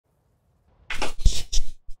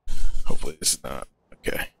Hopefully this is not.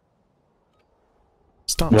 Okay.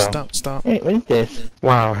 Stop, No. stop, stop. Hey, what is this?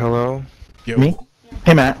 Wow, hello. Yo, Me?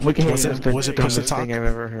 Hey Matt, we can hear was you. it push to Dumbest talk? thing I've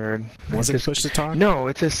ever heard. Was it push to talk? No,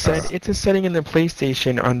 it's a setting in the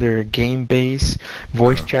PlayStation under game base,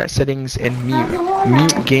 voice chat settings, and mute.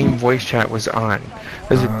 Mute game voice chat was on.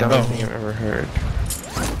 That's the dumbest thing I've ever heard.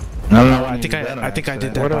 No, I think I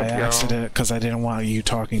did that What by up, y'all? accident because I didn't want you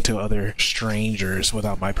talking to other strangers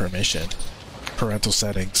without my permission. Parental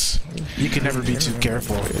settings. You can never be too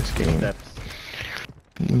careful. This game.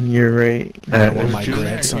 You're right. I don't want my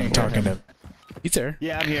grandson talking to. He's there.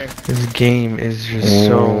 Yeah, I'm here. This game is just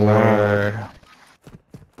so loud.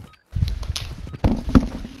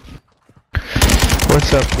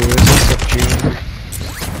 What's up, Lewis? What's up, Gene?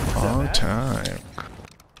 Long time.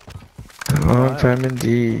 Long time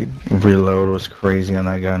indeed. Reload was crazy on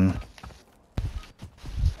that gun.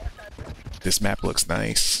 This map looks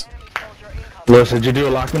nice. Lewis, did you do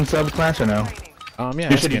a Lockman sub class or no? Yeah,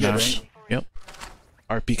 You said you did, espionage. right? Yep.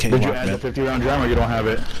 RPK Did you add the Lockman. 50 round drum or you don't have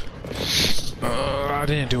it? I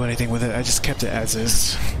didn't do anything with it. I just kept it as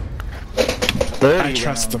is. 30 I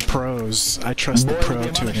trust the rounds. pros. I trust the pro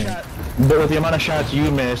tuning. But with the amount of shots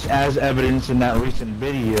you missed, as evidenced in that recent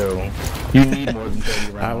video, you need more than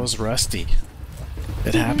 30 rounds. I was rusty.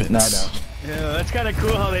 It happens. No, I don't. Yeah, that's kind of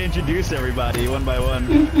cool how they introduce everybody one by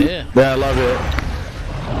one. Yeah. Yeah, I love it.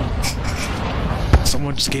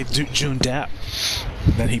 Someone just gave June dap.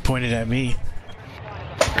 Then he pointed at me.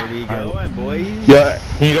 Where are you going, boys? Yeah,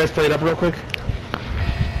 can you guys play it up real quick?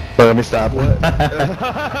 Wait, let me stop. I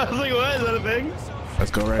was like, what? Is that a thing?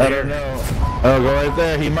 Let's go right I here. don't know. Oh, go right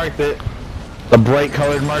there. He marked it. The bright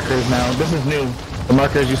colored markers now. This is new. The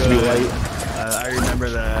markers used to be white. I remember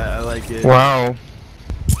that. I like it. Wow.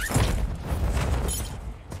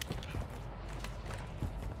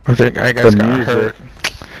 I think I guys got hurt.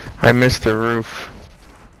 I missed the roof.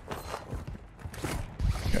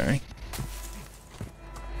 Okay.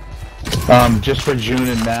 Just for June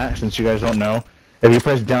and Matt, since you guys don't know, if you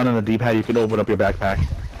press down on the D-pad, you can open up your backpack.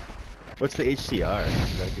 What's the HCR?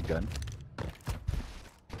 Is that a good gun?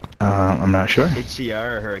 I'm not sure.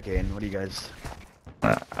 HCR or Hurricane? What do you guys?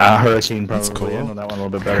 Hurricane probably. That's cool. I know that one a little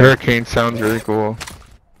bit better. Hurricane sounds really cool.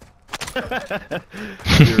 You're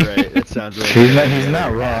right. It sounds like He's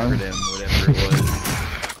not wrong. acronym, whatever it was.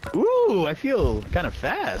 Ooh, I feel kind of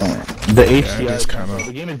fast. The it HCR, is kinda-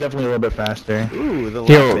 the game is definitely a little bit faster. Ooh, the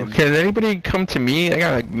Yo, Lockman. can anybody come to me? I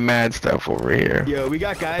got like mad stuff over here. Yo, we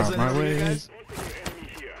got guys On in my there, way. guys.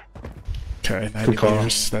 Okay, 90 call.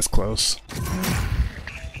 meters. That's close.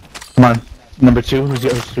 Come on, number 2. Who's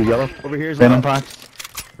yellow? Over here's Phantom one. Fox.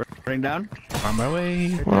 Running down. On my way.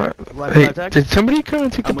 What? Live Hey, contact. did somebody come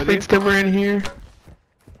and take the I'm with plates you. that were in here?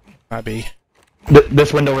 I be.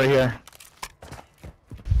 This window right here.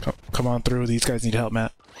 Come on through. These guys need help,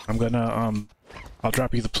 Matt. I'm gonna I'll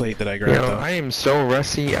drop you the plate that I grabbed. Yo, though. I am so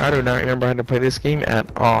rusty. I do not remember how to play this game at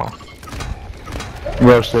all.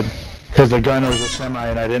 Roasted. Because the gun was a semi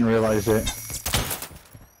and I didn't realize it.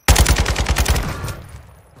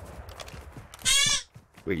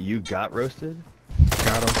 Wait, you got roasted?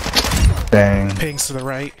 Got him. Dang. Pings to the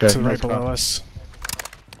right. Okay, to the right nice below call. us.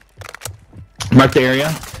 Mark the area.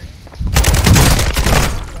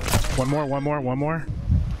 One more.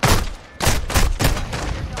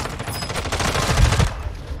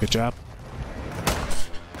 Good job.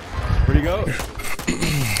 Where'd he go?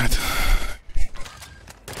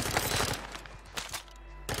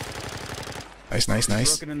 Nice.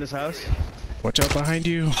 Broken in this house. Watch out behind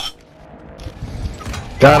you.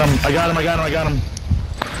 Got him. I got him.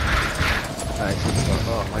 Nice.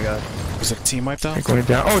 Oh my god. Was it a team wipe though? Going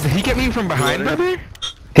down. Oh, did he get me from behind, brother?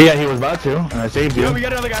 Yeah, he was about to, and I saved you. Yo, we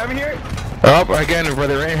got another guy over here. Oh, again,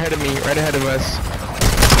 brother, right ahead of me, right ahead of us.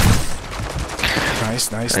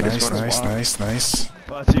 Nice. I just wanna walk. Nice.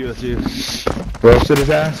 Oh, that's you. Roasted his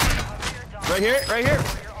ass. Right here.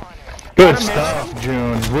 Good stuff,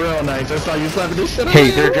 June. Real nice. I saw you slapping this shit.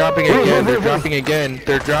 Hey, they're dropping again.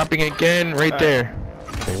 They're dropping again, right there.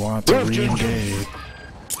 They want to re-engage.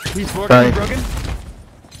 He's Sorry. broken.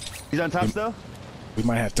 He's on top still. We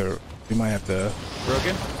might have to.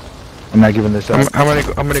 Broken. I'm not giving this up.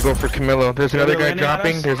 I'm gonna go for Camilo. There's another guy landing on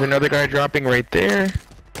dropping. us? There's another guy dropping right there.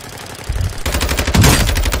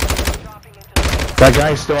 That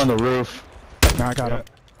guy's still on the roof. No, I got him.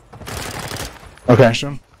 Okay. Finish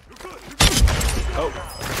him. Oh,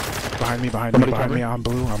 Behind me. Somebody cover me. I'm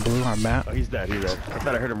blue. I'm Matt. he's dead. I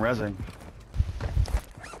thought I heard him rezzing.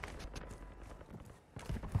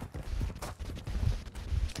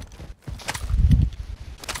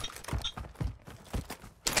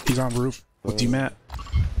 He's on roof with you, Matt.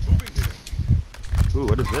 Ooh,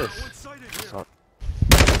 what is this?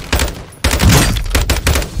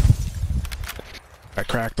 I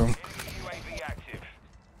cracked them.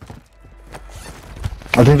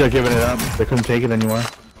 I think they're giving it up. They couldn't take it anymore.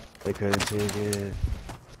 They couldn't take it.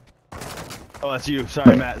 Oh, that's you.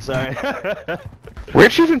 Sorry, Matt. Sorry.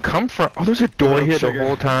 Where'd you even come from? Oh, there's a door Little here trigger. the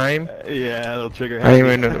whole time. Yeah, little trigger. I didn't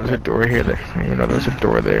even know there was a door here. I didn't even know there was a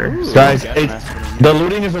door there. Ooh. Guys, Gas the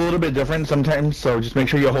looting is a little bit different sometimes, so just make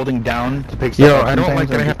sure you're holding down to pick stuff Yo, up. I don't sometimes like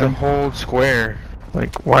that I and have to get them. hold square.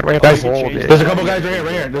 Like, why do I have Guys, to hold it? there's a couple guys right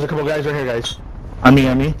here. There's a couple guys right here, guys. On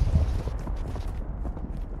me.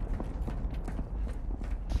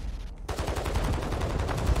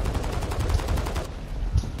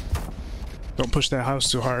 Don't push that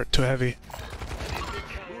house too hard, too heavy.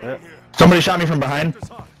 Yep. Somebody shot me from behind.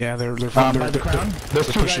 Yeah, they're By the crown. There's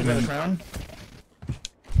they're two guys pushing by the in. crown.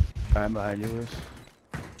 I'm behind you, Lewis.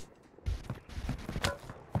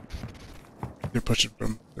 They're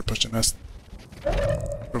pushing us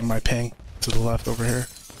from my ping to the left over here.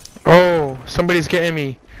 Oh, somebody's getting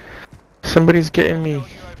me. Somebody's getting me.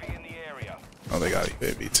 Oh, they got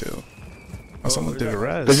UAV too. Oh, someone did a They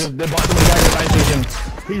res. bought somebody guys at the fire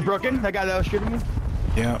station. He's broken. That guy that was shooting me.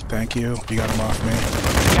 Yeah, thank you. You got him off me.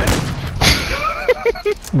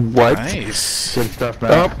 What? Nice. Good stuff,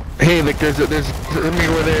 man. Oh, hey, like there's me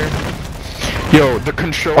over there. Yo, the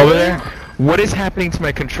controller. Over there? What is happening to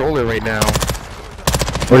my controller right now?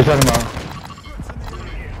 What are you talking about?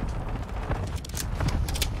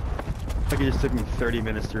 Like it just took me 30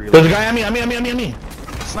 minutes to reload. There's a guy on me.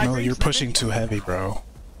 No, you're pushing too heavy, bro.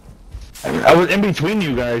 I was in between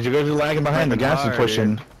you guys. You guys are lagging behind. The gas is hard,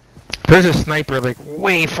 pushing. There's a sniper like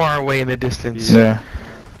way far away in the distance. Yeah.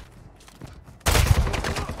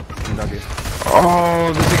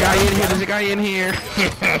 Oh, there's a guy in here. There's a guy in here.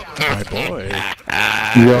 My boy.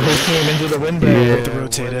 Yo, who came into the window? We have to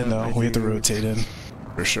rotate in though. We have to rotate in.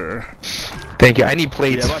 For sure. Thank you. I need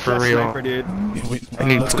plates Yeah, watch for that real. sniper, dude. I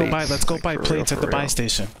need Let's go buy. plates. Let's go buy For real, plates at for the buy real.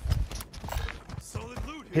 station.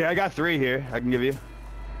 Here, I got 3 here. I can give you.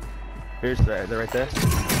 Here's they're right there.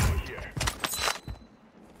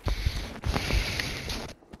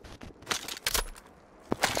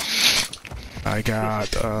 I got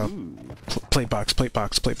plate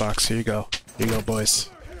box. Here you go. Here you go, boys.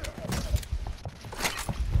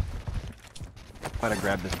 Gotta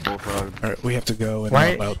grab this bullfrog. All right, we have to go in Why-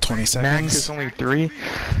 about 20 Max seconds. is only 3,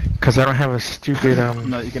 cause I don't have a stupid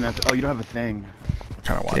No, you can have to. Oh, you don't have a thing.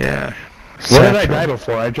 Kind of want Yeah. that. Where did I Satchel. die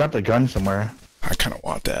before? I dropped a gun somewhere. I kind of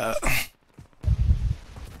want that.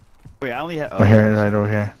 Wait, I only have. Right here, right over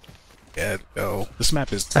here. Yeah, no. This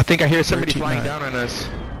map is. I think I hear somebody 13-9. flying down on us.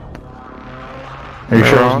 Are you Am I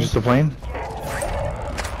sure it wrong? was just a plane?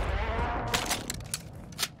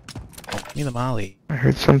 Give me the molly. I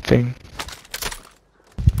heard something.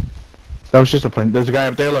 That was just a plane. There's a guy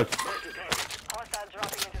up there. Look.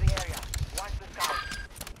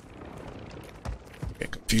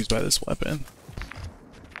 Get confused by this weapon.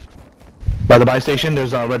 By the buy station,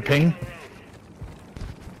 there's a red ping.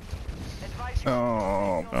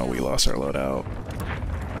 Oh no, we lost our loadout.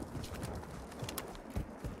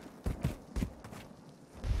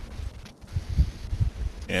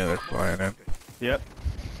 Yeah, they're flying in. Yep.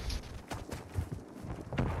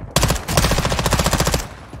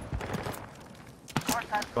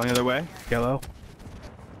 Going the other way. Yellow.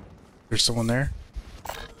 There's someone there.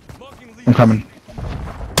 I'm coming.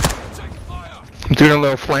 I'm doing a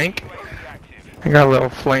little flank. I got a little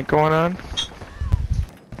flank going on.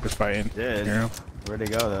 They're fighting. Did. Hear 'em? Where'd they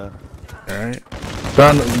go though? All right.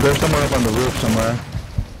 They're somewhere up on the roof somewhere.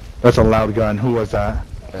 That's a loud gun. Who was that?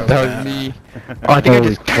 That was me. Oh, I think Holy I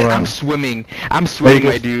just. crap. I'm swimming. I'm swimming,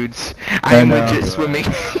 my just- dudes. I am know. legit swimming.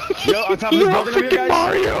 Yo, on top of this Yo, building over here, freaking guys.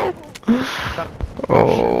 Mario.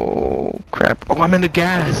 Oh crap! Oh, I'm in the I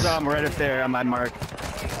gas. just saw him right up there on my mark.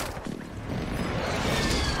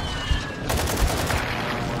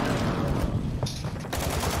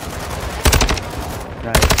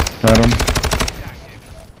 Nice. Got him.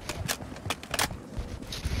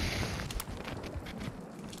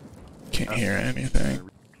 Can't hear anything.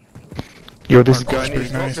 Yo, this Parkour's gun pretty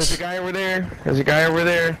is. nice. Oh, there's a guy over there. There's a guy over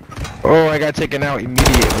there. Oh, I got taken out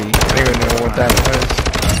immediately. I don't even know what that was.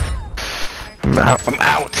 I'm out. I'm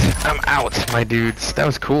out. I'm out, my dudes. That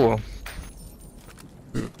was cool.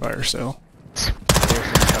 Fire sale. There's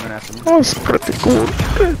someone coming after me. That was pretty cool.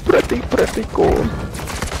 Pretty cool.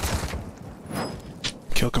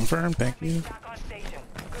 Kill confirmed. Thank you.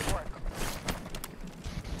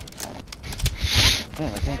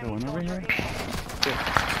 Oh, I can't go in over here.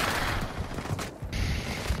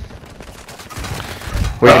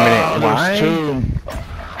 Wait a minute. Why? Two.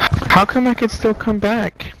 How come I could still come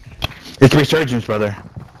back? It's Resurgence, brother.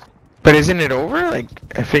 But isn't it over? Like,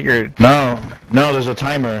 I figured. No, there's a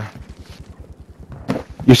timer.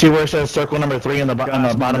 You see where it says circle number 3 on the bottom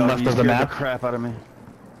left of the map? The crap out of me.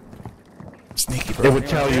 Sneaky, bro. It would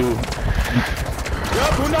tell you. Yo,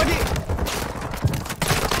 Boondoggy!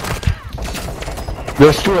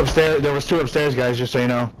 There's 2 upstairs. There was 2 upstairs, guys. Just so you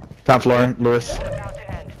know. Top floor, Lewis.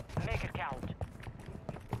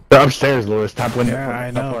 They're upstairs, Lewis. Top window. Yeah,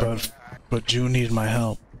 I know, but June needed my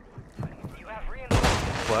help.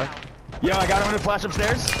 What? Yo, I got him in the flash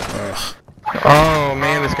upstairs. Ugh. Oh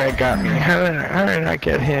man, this guy got me. How did I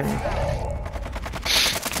get him?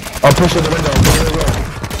 I'll push to the window.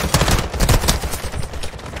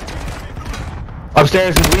 Go.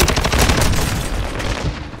 Upstairs is weak.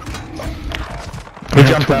 He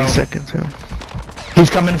jumped 20 out. seconds. He's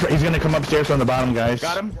coming. He's gonna come upstairs from the bottom, guys.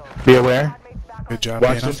 Got him. Be aware. Good job,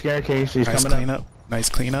 Watch Hannah. the staircase. He's Nice coming clean up. up. Nice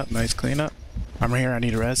clean up. Nice clean up. I'm right here. I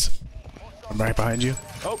need a res. I'm right behind you.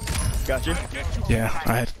 Oh, got you. Yeah,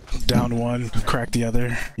 I had downed one, cracked the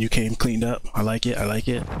other. You came cleaned up. I like it. I like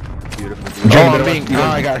it. Beautiful.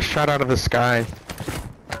 I got shot out of the sky.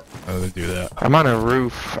 Oh, they do that. I'm on a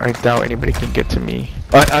roof. I doubt anybody can get to me.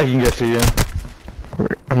 I can get to you.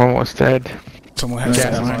 I'm almost dead. Someone has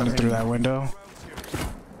Yeah, someone I'm running through that window.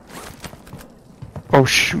 Oh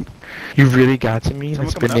shoot. You really got to me?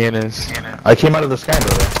 That's Someone coming up? bananas. I came out of the sky,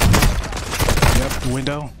 brother. Yep,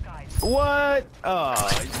 window. What? Oh,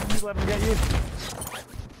 you let me get you.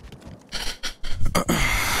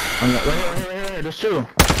 Right here. There's 2.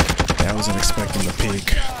 Yeah, I wasn't expecting the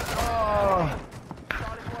peek. Oh.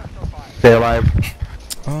 Stay alive.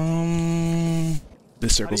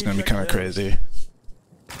 This circle's gonna be kind of crazy.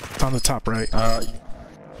 It's on the top right.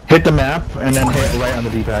 Hit the map and then hit right on the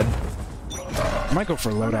D-pad. I might go for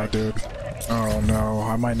a loadout, dude. Oh no,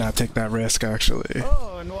 I might not take that risk actually.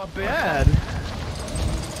 Oh, not bad.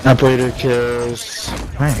 Operator kills.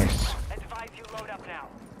 Nice.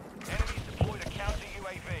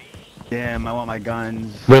 Damn, I want my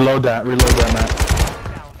guns. Reload that map.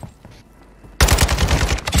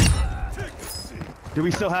 Do we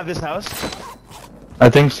still have this house? I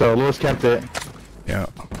think so. Lewis kept it. Yeah.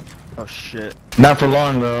 Oh shit. Not for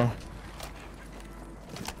long though.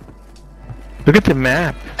 Look at the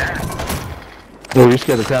map. Oh, you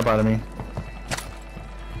scared the crap out of me.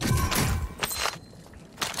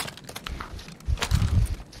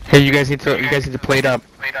 Hey, you guys need to plate up.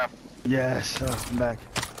 Yes. Oh, I'm back.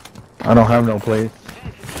 I don't have no plate.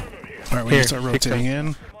 Alright, we Here, need to start pick rotating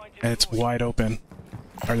in, and it's wide open.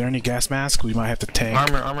 Are there any gas masks? We might have to tank.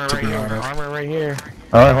 Armor to right be here. honest. Armor right here.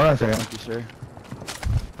 Alright, hold on a second. Thank you, sir.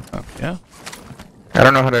 Oh, yeah. I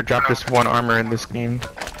don't know how to drop this one armor in this game.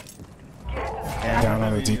 Down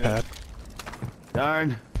on the D-pad.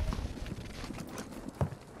 Darn.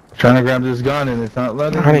 Trying to grab this gun and it's not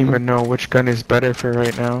letting I don't me. even know which gun is better for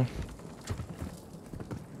right now.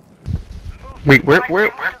 Wait, where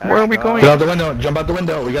are we going? Get out the window. Jump out the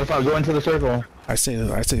window. We gotta go into the circle. I say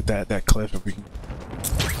that cliff if we can.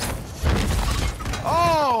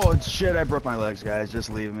 Oh shit! I broke my legs, guys.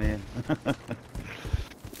 Just leave me.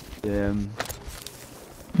 Damn.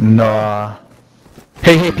 Nah.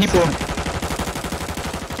 Hey, people!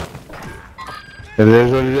 It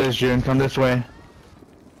is what it is, June. Come this way.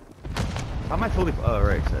 How am I fully? Oh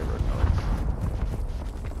right, 'cause I broke my legs.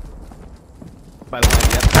 By the way,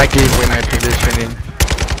 yep. I gave away my positioning,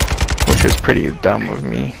 which is pretty dumb of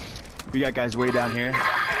me. We got guys way down here.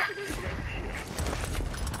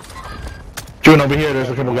 June, over here, there's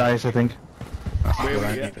a couple guys, I think. Where But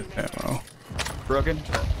I we at? needed ammo. Broken.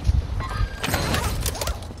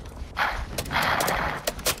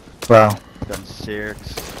 Wow. Done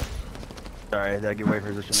 6. Sorry, did I give away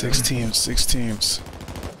position? 6 teams, 6 teams.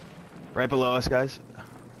 Right below us, guys.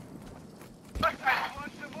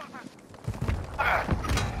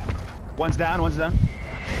 One's down, one's down.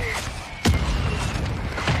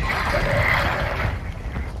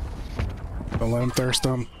 Don't let him thirst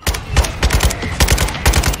them.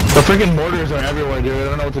 The freaking mortars are everywhere, dude. I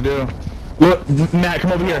don't know what to do. Look, Matt,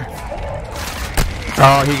 come over here.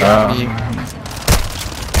 Oh, he got me.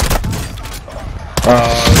 A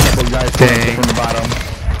couple guys Dang. from the bottom.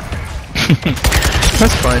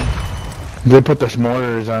 That's fun. They put the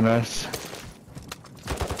mortars on us.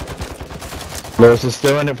 Lewis is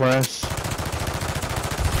still in it for us.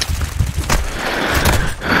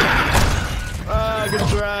 Good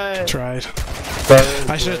try. Tried.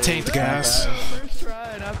 I should have tanked gas. First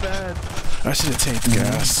try, not bad. I should have tanked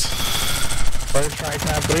gas. First try,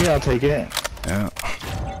 top 3, I'll take it. Yeah.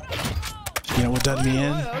 You know what did me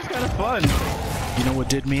in? That was kind of fun. You know what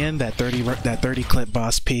did me in? That 30 clip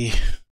boss P.